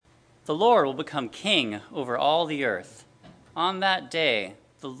The Lord will become king over all the earth. On that day,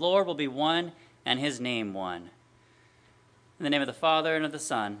 the Lord will be one and his name one. In the name of the Father, and of the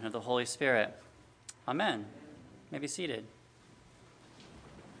Son, and of the Holy Spirit. Amen. You may be seated.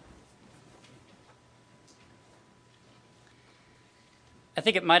 I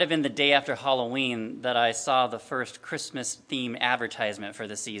think it might have been the day after Halloween that I saw the first Christmas-themed advertisement for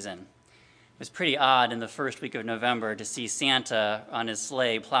the season. It was pretty odd in the first week of November to see Santa on his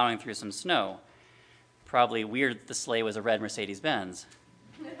sleigh plowing through some snow. Probably weird that the sleigh was a red Mercedes-Benz.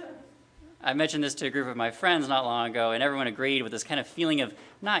 I mentioned this to a group of my friends not long ago, and everyone agreed with this kind of feeling of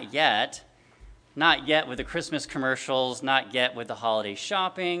not yet with the Christmas commercials, not yet with the holiday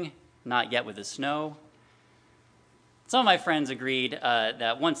shopping, not yet with the snow. Some of my friends agreed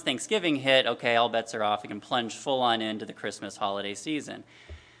that once Thanksgiving hit, okay, all bets are off, we can plunge full on into the Christmas holiday season.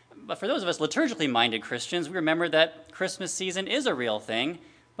 But for those of us liturgically minded Christians, we remember that Christmas season is a real thing,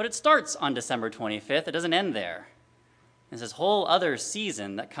 but it starts on December 25th. It doesn't end there. There's this whole other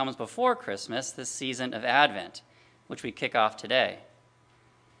season that comes before Christmas, this season of Advent, which we kick off today.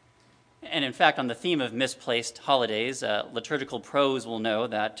 And in fact, on the theme of misplaced holidays, liturgical pros will know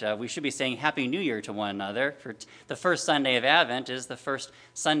that we should be saying Happy New Year to one another. For the first Sunday of Advent is the first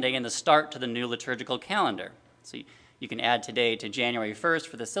Sunday in the start to the new liturgical calendar. So you can add today to January 1st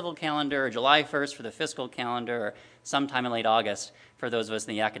for the civil calendar, or July 1st for the fiscal calendar, or sometime in late August for those of us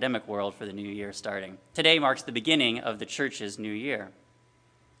in the academic world for the new year starting. Today marks the beginning of the church's new year.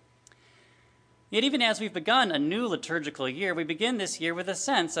 Yet even as we've begun a new liturgical year, we begin this year with a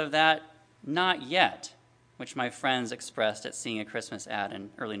sense of that not yet, which my friends expressed at seeing a Christmas ad in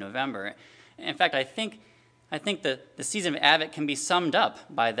early November. In fact, I think the season of Advent can be summed up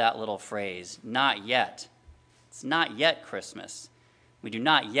by that little phrase, not yet. It's not yet Christmas. We do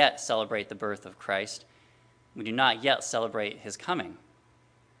not yet celebrate the birth of Christ. We do not yet celebrate his coming.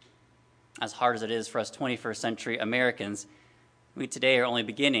 As hard as it is for us 21st century Americans, we today are only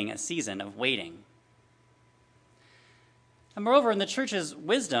beginning a season of waiting. And moreover, in the church's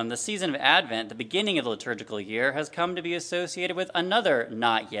wisdom, the season of Advent, the beginning of the liturgical year, has come to be associated with another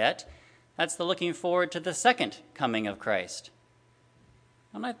not yet. That's the looking forward to the second coming of Christ.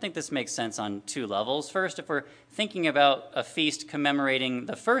 And I think this makes sense on two levels. First, if we're thinking about a feast commemorating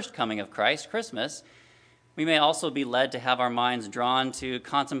the first coming of Christ, Christmas, we may also be led to have our minds drawn to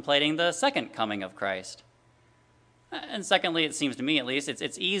contemplating the second coming of Christ. And secondly, it seems to me at least,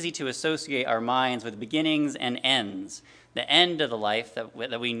 it's easy to associate our minds with beginnings and ends. The end of the life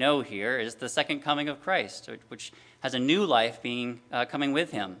that we know here is the second coming of Christ, which has a new life coming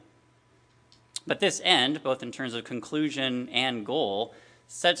with him. But this end, both in terms of conclusion and goal,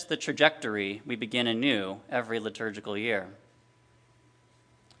 sets the trajectory we begin anew every liturgical year.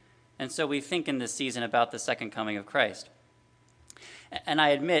 And so we think in this season about the second coming of Christ. And I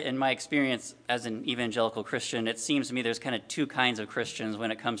admit, in my experience as an evangelical Christian, it seems to me there's kind of two kinds of Christians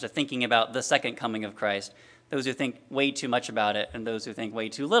when it comes to thinking about the second coming of Christ. Those who think way too much about it and those who think way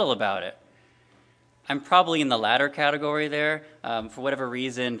too little about it. I'm probably in the latter category there. For whatever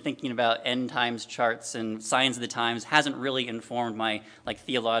reason, thinking about end times charts and signs of the times hasn't really informed my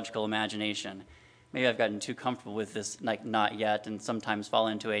theological imagination. Maybe I've gotten too comfortable with this not yet and sometimes fall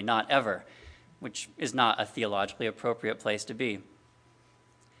into a not ever, which is not a theologically appropriate place to be.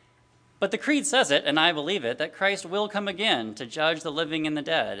 But the Creed says it, and I believe it, that Christ will come again to judge the living and the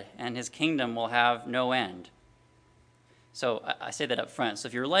dead, and his kingdom will have no end. So I say that up front. So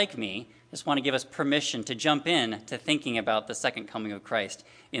if you're like me, just want to give us permission to jump in to thinking about the second coming of Christ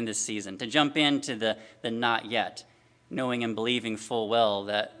in this season, to jump into the not yet, knowing and believing full well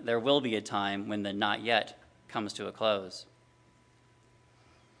that there will be a time when the not yet comes to a close.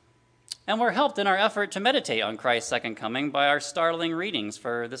 And we're helped in our effort to meditate on Christ's second coming by our startling readings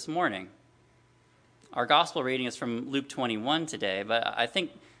for this morning. Our gospel reading is from Luke 21 today, but I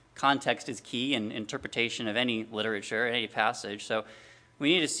think context is key in interpretation of any literature, any passage. So we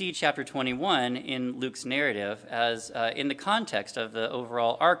need to see chapter 21 in Luke's narrative as in the context of the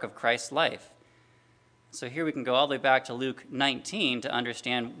overall arc of Christ's life. So here we can go all the way back to Luke 19 to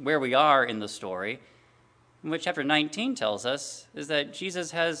understand where we are in the story. And what chapter 19 tells us is that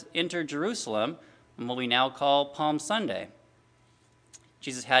Jesus has entered Jerusalem on what we now call Palm Sunday.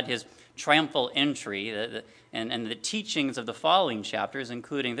 Jesus had his triumphal entry, and the teachings of the following chapters,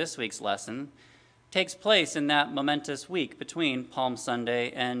 including this week's lesson, takes place in that momentous week between Palm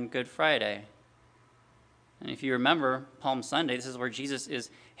Sunday and Good Friday. And if you remember Palm Sunday, this is where Jesus is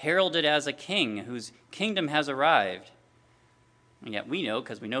heralded as a king whose kingdom has arrived. And yet we know,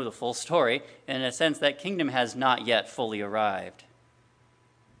 because we know the full story, in a sense that kingdom has not yet fully arrived.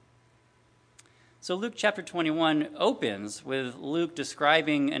 So Luke chapter 21 opens with Luke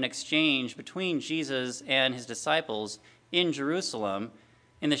describing an exchange between Jesus and his disciples in Jerusalem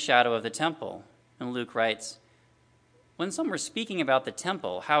in the shadow of the temple. And Luke writes, "When some were speaking about the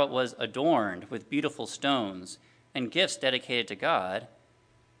temple, how it was adorned with beautiful stones and gifts dedicated to God,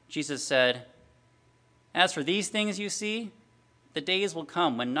 Jesus said, 'As for these things you see, the days will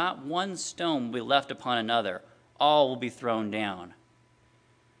come when not one stone will be left upon another. All will be thrown down.'"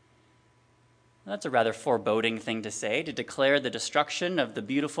 That's a rather foreboding thing to say, to declare the destruction of the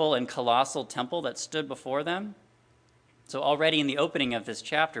beautiful and colossal temple that stood before them. So already in the opening of this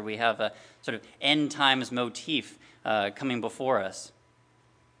chapter, we have a sort of end times motif coming before us.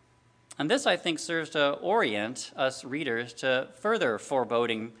 And this, I think, serves to orient us readers to further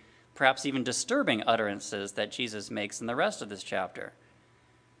foreboding, perhaps even disturbing utterances that Jesus makes in the rest of this chapter.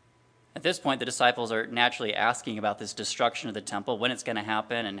 At this point, the disciples are naturally asking about this destruction of the temple, when it's going to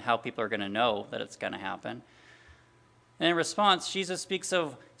happen, and how people are going to know that it's going to happen. And in response, Jesus speaks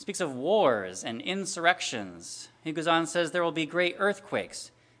of wars and insurrections. He goes on and says there will be great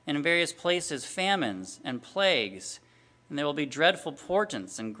earthquakes, and in various places famines and plagues, and there will be dreadful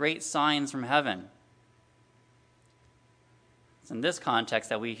portents and great signs from heaven. It's in this context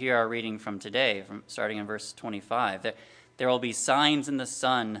that we hear our reading from today, starting in verse 25. There will be signs in the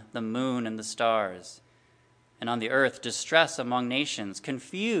sun, the moon, and the stars. And on the earth, distress among nations,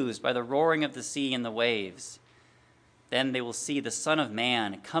 confused by the roaring of the sea and the waves. Then they will see the Son of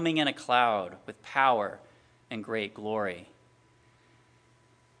Man coming in a cloud with power and great glory.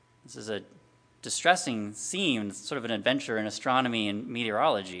 This is a distressing scene, sort of an adventure in astronomy and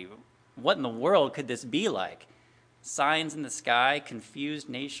meteorology. What in the world could this be like? Signs in the sky, confused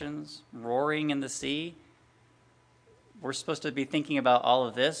nations, roaring in the sea. We're supposed to be thinking about all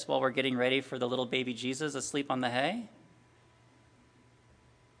of this while we're getting ready for the little baby Jesus asleep on the hay?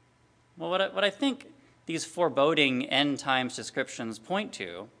 Well, what I think these foreboding end times descriptions point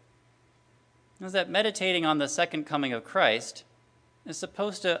to is that meditating on the second coming of Christ is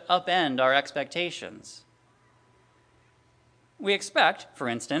supposed to upend our expectations. We expect, for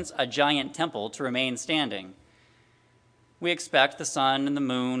instance, a giant temple to remain standing. We expect the sun and the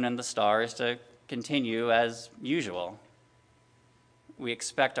moon and the stars to continue as usual. We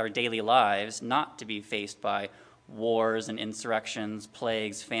expect our daily lives not to be faced by wars and insurrections,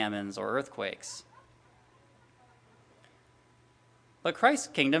 plagues, famines, or earthquakes. But Christ's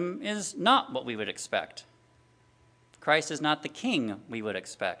kingdom is not what we would expect. Christ is not the king we would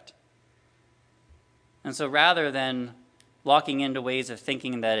expect. And so rather than locking into ways of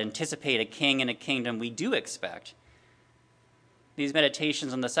thinking that anticipate a king and a kingdom we do expect, these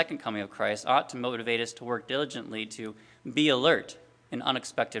meditations on the second coming of Christ ought to motivate us to work diligently to be alert in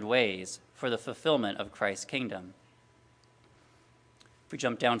unexpected ways for the fulfillment of Christ's kingdom. If we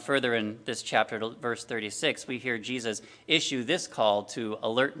jump down further in this chapter to verse 36, we hear Jesus issue this call to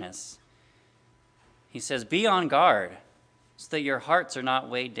alertness. He says, "Be on guard so that your hearts are not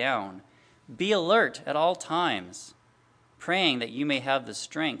weighed down. Be alert at all times, praying that you may have the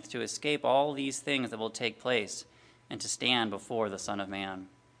strength to escape all these things that will take place and to stand before the Son of Man."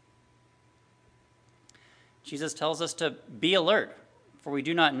 Jesus tells us to be alert, for we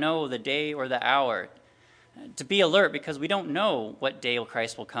do not know the day or the hour. To be alert because we don't know what day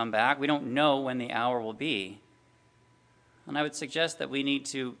Christ will come back. We don't know when the hour will be. And I would suggest that we need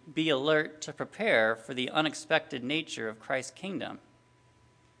to be alert to prepare for the unexpected nature of Christ's kingdom.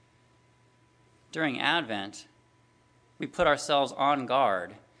 During Advent, we put ourselves on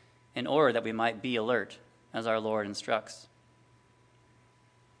guard in order that we might be alert as our Lord instructs.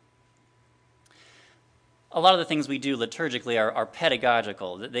 A lot of the things we do liturgically are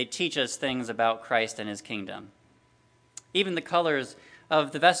pedagogical. They teach us things about Christ and his kingdom. Even the colors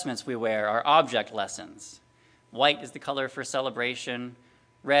of the vestments we wear are object lessons. White is the color for celebration,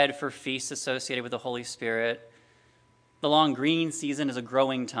 red for feasts associated with the Holy Spirit. The long green season is a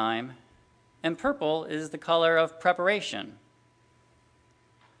growing time, and purple is the color of preparation.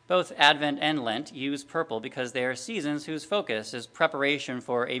 Both Advent and Lent use purple because they are seasons whose focus is preparation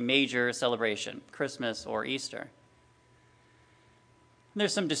for a major celebration, Christmas or Easter.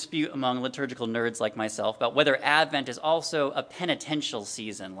 There's some dispute among liturgical nerds like myself about whether Advent is also a penitential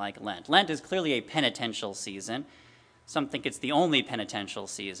season like Lent. Lent is clearly a penitential season. Some think it's the only penitential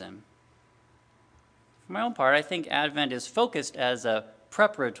season. For my own part, I think Advent is focused as a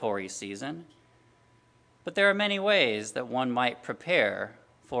preparatory season, but there are many ways that one might prepare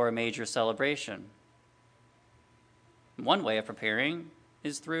for a major celebration. One way of preparing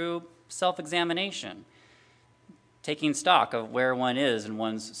is through self-examination, taking stock of where one is in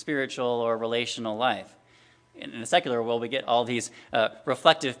one's spiritual or relational life. in the secular world, we get all these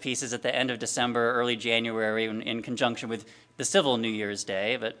reflective pieces at the end of December, early January, in conjunction with the civil New Year's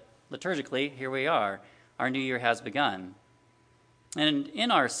Day. But liturgically, here we are. Our new year has begun. And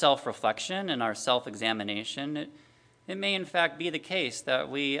in our self-reflection and our self-examination, it may in fact be the case that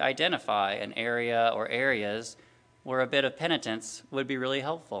we identify an area or areas where a bit of penitence would be really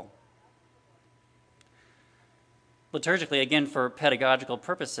helpful. Liturgically, again, for pedagogical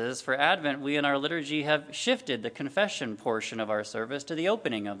purposes, for Advent, we in our liturgy have shifted the confession portion of our service to the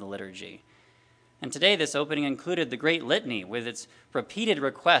opening of the liturgy. And today, this opening included the Great Litany with its repeated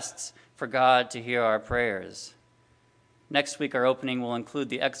requests for God to hear our prayers. Next week, our opening will include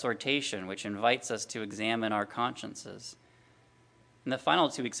the exhortation, which invites us to examine our consciences. And the final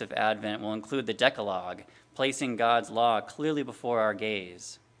 2 weeks of Advent will include the Decalogue, placing God's law clearly before our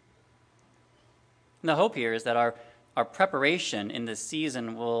gaze. And the hope here is that our preparation in this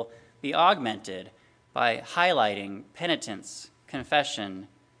season will be augmented by highlighting penitence, confession,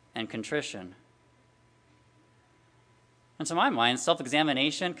 and contrition. And to my mind,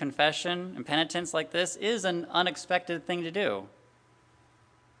 self-examination, confession, and penitence like this is an unexpected thing to do.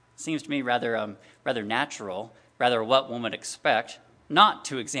 It seems to me rather natural, rather what one would expect, not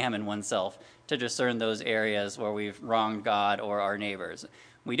to examine oneself to discern those areas where we've wronged God or our neighbors.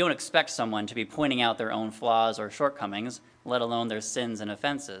 We don't expect someone to be pointing out their own flaws or shortcomings, let alone their sins and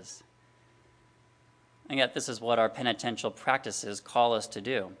offenses. And yet this is what our penitential practices call us to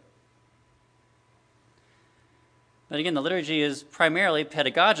do. But again, the liturgy is primarily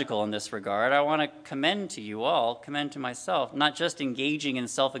pedagogical in this regard. I want to commend to you all, commend to myself, not just engaging in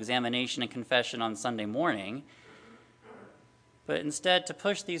self-examination and confession on Sunday morning, but instead to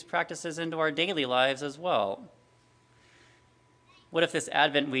push these practices into our daily lives as well. What if this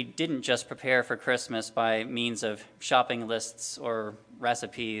Advent we didn't just prepare for Christmas by means of shopping lists or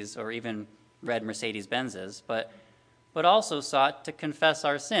recipes or even red Mercedes-Benzes, but also sought to confess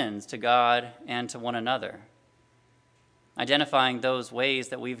our sins to God and to one another, identifying those ways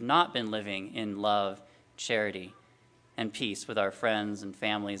that we've not been living in love, charity, and peace with our friends and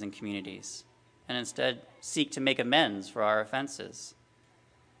families and communities, and instead seek to make amends for our offenses.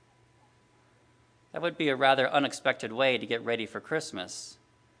 That would be a rather unexpected way to get ready for Christmas.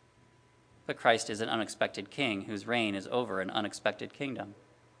 But Christ is an unexpected king whose reign is over an unexpected kingdom.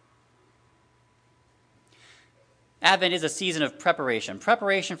 Advent is a season of preparation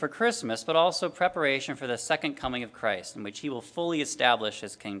for Christmas, but also preparation for the second coming of Christ, in which he will fully establish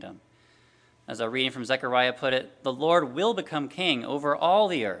his kingdom. As our reading from Zechariah put it, the Lord will become king over all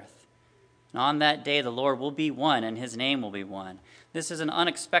the earth. And on that day, the Lord will be one, and his name will be one. This is an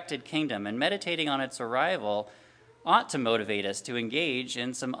unexpected kingdom, and meditating on its arrival ought to motivate us to engage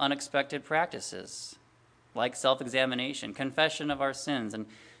in some unexpected practices, like self-examination, confession of our sins, and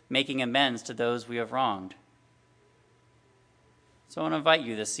making amends to those we have wronged. So I want to invite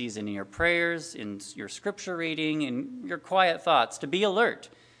you this season in your prayers, in your scripture reading, in your quiet thoughts, to be alert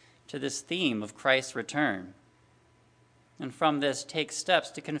to this theme of Christ's return. And from this, take steps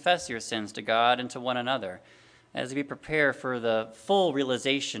to confess your sins to God and to one another as we prepare for the full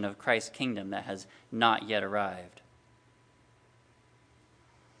realization of Christ's kingdom that has not yet arrived.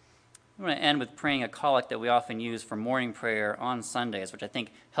 I'm going to end with praying a collect that we often use for morning prayer on Sundays, which I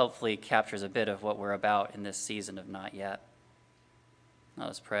think helpfully captures a bit of what we're about in this season of not yet. Let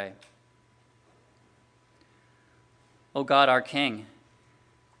us pray. O God, our King,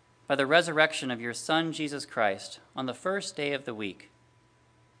 by the resurrection of your Son, Jesus Christ, on the first day of the week,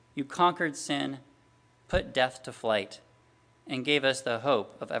 you conquered sin, put death to flight, and gave us the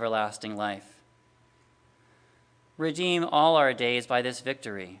hope of everlasting life. Redeem all our days by this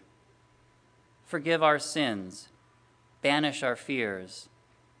victory. Forgive our sins, banish our fears,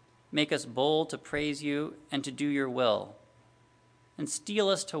 make us bold to praise you and to do your will, and steel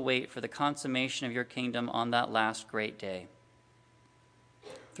us to wait for the consummation of your kingdom on that last great day.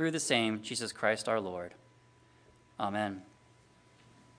 Through the same Jesus Christ our Lord. Amen.